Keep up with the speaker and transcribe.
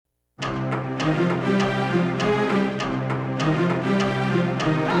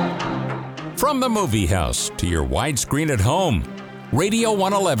From the movie house to your widescreen at home, Radio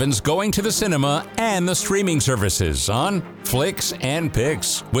 111's going to the cinema and the streaming services on Flicks and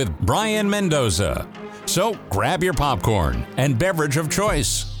Picks with Brian Mendoza. So grab your popcorn and beverage of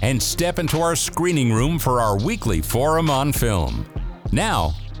choice and step into our screening room for our weekly forum on film.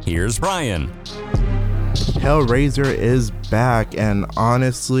 Now, here's Brian. Hellraiser is back, and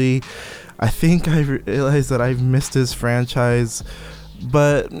honestly, I think I realized that I've missed this franchise.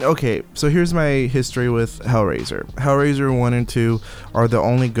 But, okay, so here's my history with Hellraiser. Hellraiser 1 and 2 are the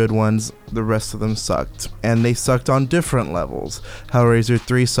only good ones. The rest of them sucked. And they sucked on different levels. Hellraiser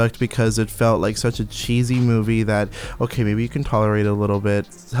 3 sucked because it felt like such a cheesy movie that, okay, maybe you can tolerate it a little bit.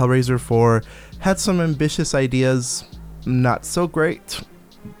 Hellraiser 4 had some ambitious ideas, not so great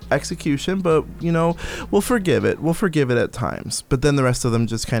execution, but, you know, we'll forgive it. We'll forgive it at times. But then the rest of them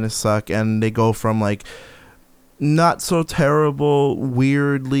just kind of suck, and they go from, like, not so terrible,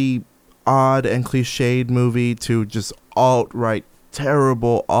 weirdly odd and cliched movie to just outright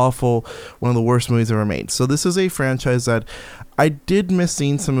terrible, awful, one of the worst movies ever made. So this is a franchise that I did miss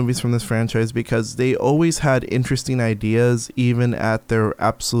seeing some movies from this franchise because they always had interesting ideas, even at their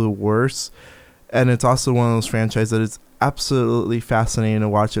absolute worst. And it's also one of those franchises that is absolutely fascinating to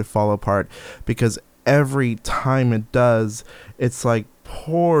watch it fall apart, because every time it does, it's like,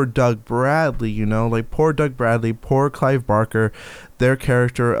 poor Doug Bradley, you know, like poor Doug Bradley, poor Clive Barker. Their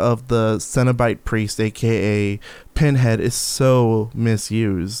character of the Cenobite priest, aka Pinhead, is so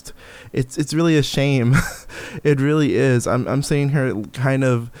misused. It's really a shame. It really is. I'm sitting here kind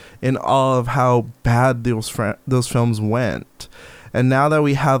of in awe of how bad those films went. And now that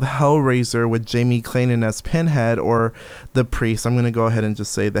we have Hellraiser with Jamie Clayton as Pinhead, or the priest, I'm going to go ahead and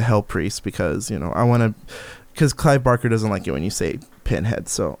just say the Hell Priest, because, you know, because Clive Barker doesn't like it when you say Pinhead,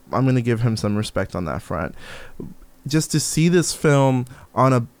 so I'm going to give him some respect on that front. Just to see this film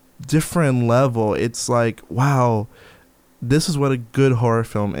on a different level, it's like, wow, this is what a good horror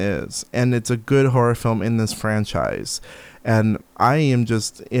film is, and it's a good horror film in this franchise. And I am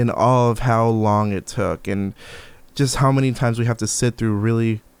just in awe of how long it took, and just how many times we have to sit through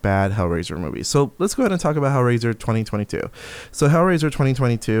really bad Hellraiser movies. So let's go ahead and talk about Hellraiser 2022. So Hellraiser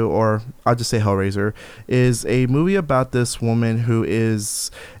 2022, or I'll just say Hellraiser, is a movie about this woman who is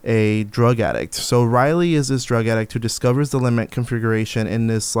a drug addict. So Riley is this drug addict who discovers the limit configuration in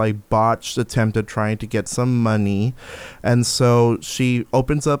this like botched attempt at trying to get some money. And so she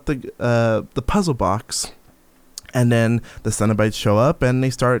opens up the puzzle box, and then the Cenobites show up and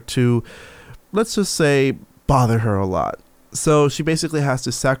they start to, let's just say, bother her a lot. So she basically has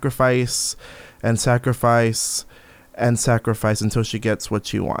to sacrifice and sacrifice and sacrifice until she gets what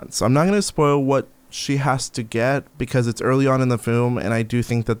she wants. I'm not going to spoil what she has to get because it's early on in the film, and I do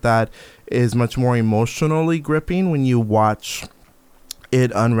think that is much more emotionally gripping when you watch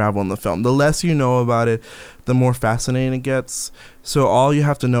it unravel in the film. The less you know about it, the more fascinating it gets. So all you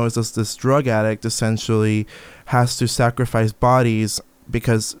have to know is this drug addict essentially has to sacrifice bodies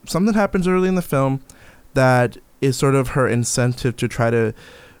because something happens early in the film that is sort of her incentive to try to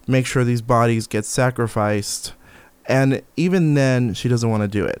make sure these bodies get sacrificed. And even then, she doesn't want to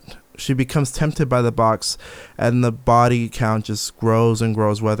do it. She becomes tempted by the box, and the body count just grows and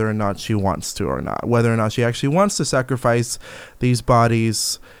grows, whether or not she wants to or not. Whether or not she actually wants to sacrifice these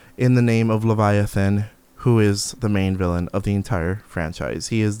bodies in the name of Leviathan, who is the main villain of the entire franchise.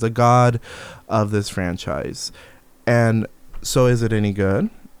 He is the god of this franchise. And so is it any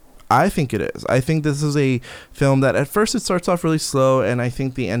good? I think it is. I think this is a film that at first it starts off really slow, and I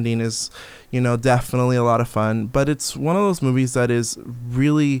think the ending is, you know, definitely a lot of fun. But it's one of those movies that is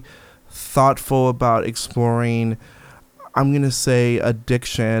really thoughtful about exploring, I'm going to say,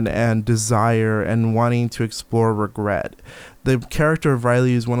 addiction and desire and wanting to explore regret. The character of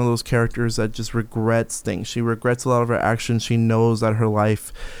Riley is one of those characters that just regrets things. She regrets a lot of her actions. She knows that her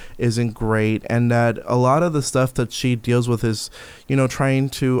life isn't great, and that a lot of the stuff that she deals with is, you know, trying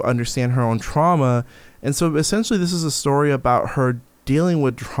to understand her own trauma. And so essentially this is a story about her dealing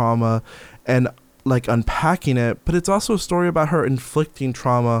with trauma and like unpacking it, but it's also a story about her inflicting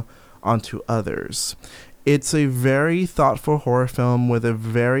trauma onto others. It's a very thoughtful horror film with a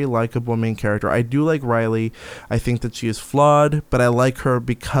very likable main character. I do like Riley. I think that she is flawed, but I like her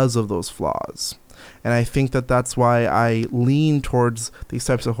because of those flaws. And I think that that's why I lean towards these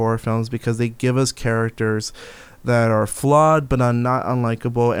types of horror films, because they give us characters that are flawed but are not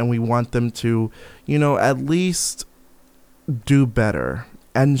unlikable, and we want them to, you know, at least do better.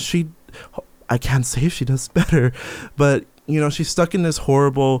 And I can't say if she does better, but she's stuck in this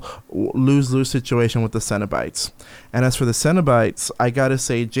horrible lose-lose situation with the Cenobites. And as for the Cenobites, I gotta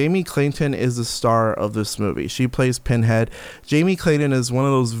say, Jamie Clayton is the star of this movie. She plays Pinhead. Jamie Clayton is one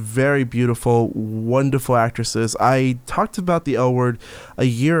of those very beautiful, wonderful actresses. I talked about The L Word a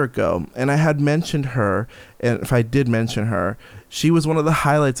year ago, and I had mentioned her, and if I did mention her, she was one of the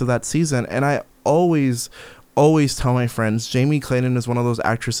highlights of that season, and I always tell my friends, Jamie Clayton is one of those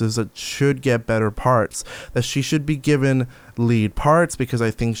actresses that should get better parts, that she should be given lead parts, because I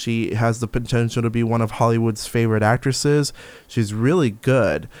think she has the potential to be one of Hollywood's favorite actresses. She's really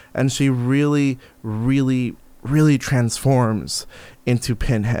good, and she really, really, really transforms into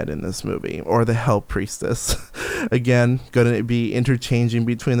Pinhead in this movie, or the Hell Priestess. Again, going to be interchanging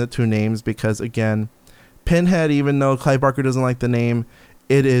between the two names because, again, Pinhead, even though Clive Barker doesn't like the name,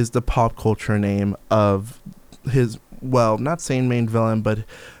 it is the pop culture name of his, well, not saying main villain, but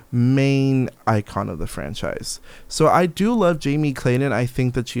main icon of the franchise. So I do love Jamie Clayton. I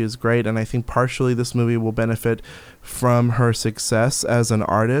think that she is great, and I think partially this movie will benefit from her success as an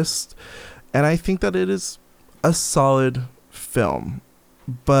artist. And I think that it is a solid film.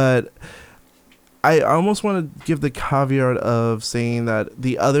 But I almost want to give the caveat of saying that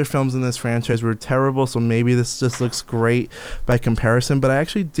the other films in this franchise were terrible, so maybe this just looks great by comparison. But I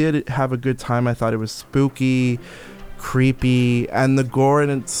actually did have a good time. I thought it was spooky, creepy, and the gore in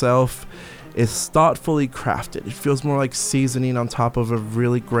itself is thoughtfully crafted. It feels more like seasoning on top of a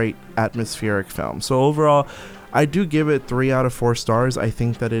really great atmospheric film. So overall, I do give it 3 out of 4 stars. I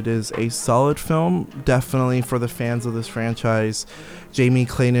think that it is a solid film, definitely for the fans of this franchise. Jamie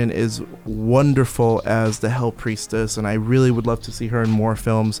Clayton is wonderful as the Hell Priestess, and I really would love to see her in more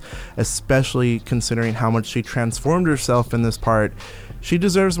films, especially considering how much she transformed herself in this part. She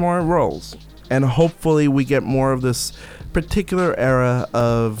deserves more roles, and hopefully we get more of this particular era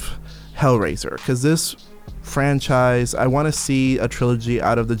of Hellraiser, because this franchise, I want to see a trilogy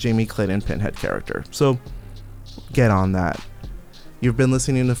out of the Jamie Clayton Pinhead character. So get on that. You've been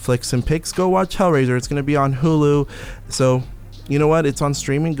listening to Flicks and Picks. Go watch Hellraiser. It's going to be on Hulu. So, you know what? It's on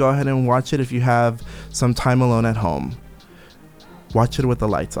streaming. Go ahead and watch it if you have some time alone at home. Watch it with the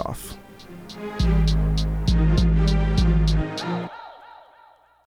lights off.